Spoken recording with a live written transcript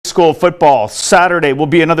school football. Saturday will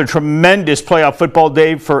be another tremendous playoff football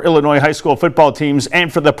day for Illinois high school football teams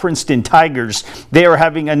and for the Princeton Tigers. They are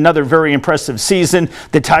having another very impressive season.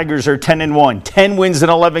 The Tigers are 10-1, 10 wins in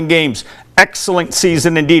 11 games. Excellent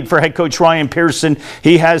season indeed for head coach Ryan Pearson.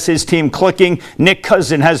 He has his team clicking. Nick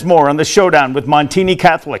Cousin has more on the showdown with Montini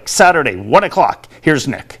Catholic Saturday, 1 o'clock. Here's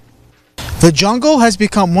Nick. The Jungle has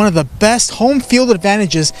become one of the best home field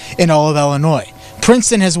advantages in all of Illinois.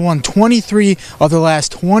 Princeton has won 23 of their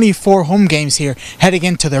last 24 home games here, heading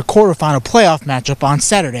into their quarterfinal playoff matchup on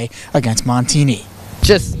Saturday against Montini.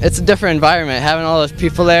 It's a different environment, having all those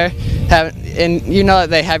people there, and you know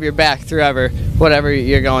that they have your back through whatever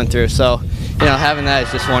you're going through. So, having that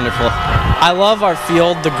is just wonderful. I love our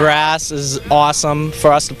field. The grass is awesome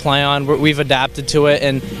for us to play on. We've adapted to it,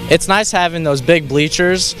 and it's nice having those big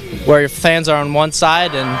bleachers where your fans are on one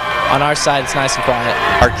side, and on our side it's nice and quiet.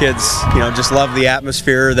 Our kids, just love the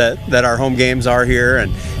atmosphere that our home games are here,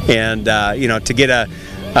 and to get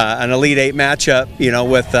an Elite Eight matchup,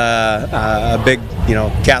 with a big,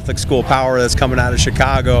 Catholic school power that's coming out of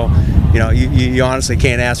Chicago. You honestly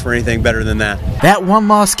can't ask for anything better than that. That one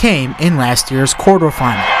loss came in last year's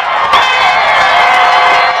quarterfinal.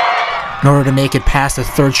 In order to make it past a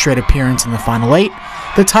third straight appearance in the Final Eight,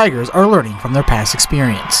 the Tigers are learning from their past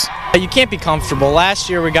experience. You can't be comfortable. Last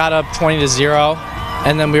year we got up 20-0,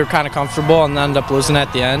 and then we were kind of comfortable and ended up losing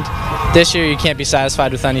at the end. This year you can't be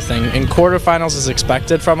satisfied with anything, and quarterfinals is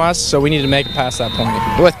expected from us, so we need to make it past that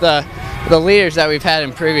point. With the leaders that we've had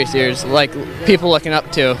in previous years, like people looking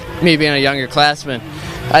up to me being a younger classman,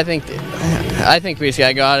 I think we just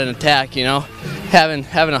gotta go out and attack. Having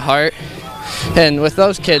a heart. And with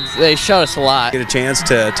those kids, they showed us a lot. Get a chance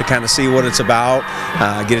to kind of see what it's about,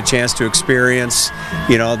 get a chance to experience,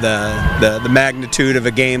 the magnitude of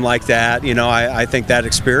a game like that. I think that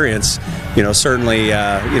experience, certainly,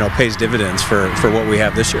 pays dividends for what we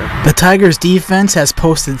have this year. The Tigers' defense has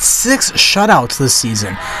posted 6 shutouts this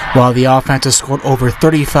season, while the offense has scored over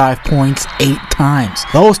 35 points 8 times.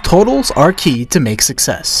 Those totals are key to make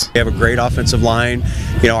success. We have a great offensive line.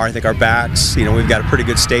 I think our backs, we've got a pretty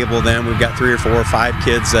good stable of them. We've got 3 or 4 or 5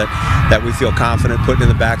 kids that we feel confident putting in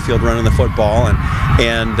the backfield running the football, and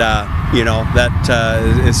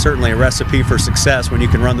that is certainly a recipe for success when you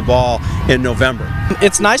can run the ball in November.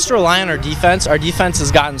 It's nice to rely on our defense. Our defense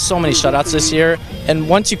has gotten so many shutouts this year, and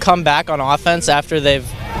once you come back on offense after they've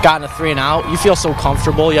gotten a 3 and out, you feel so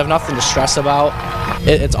comfortable. You have nothing to stress about.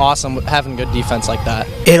 It's awesome having good defense like that.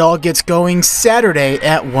 It all gets going Saturday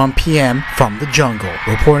at 1 p.m. from the Jungle.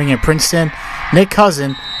 Reporting in Princeton, Nick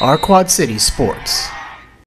Cousin, our Quad City Sports.